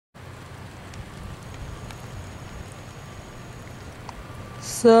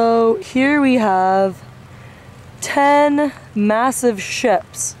So here we have 10 massive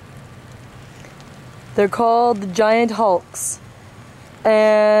ships. They're called the giant hulks.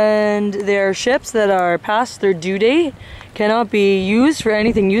 And they're ships that are past their due date, cannot be used for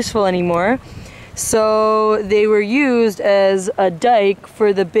anything useful anymore. So they were used as a dike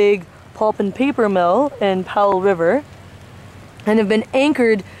for the big pulp and paper mill in Powell River, and have been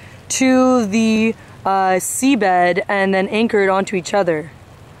anchored to the seabed and then anchored onto each other.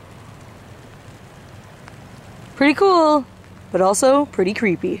 Pretty cool, but also pretty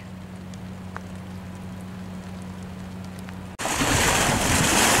creepy.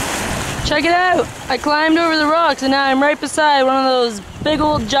 Check it out! I climbed over the rocks and now I'm right beside one of those big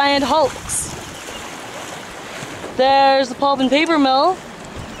old giant hulks. There's the pulp and paper mill,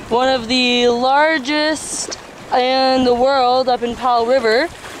 one of the largest in the world up in Powell River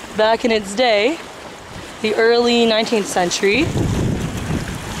back in its day, the early 19th century.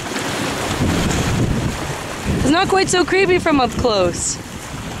 It's not quite so creepy from up close.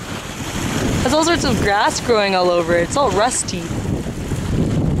 There's all sorts of grass growing all over it. It's all rusty.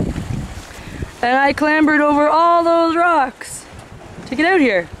 And I clambered over all those rocks to get out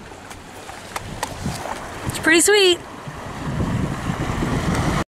here. It's pretty sweet.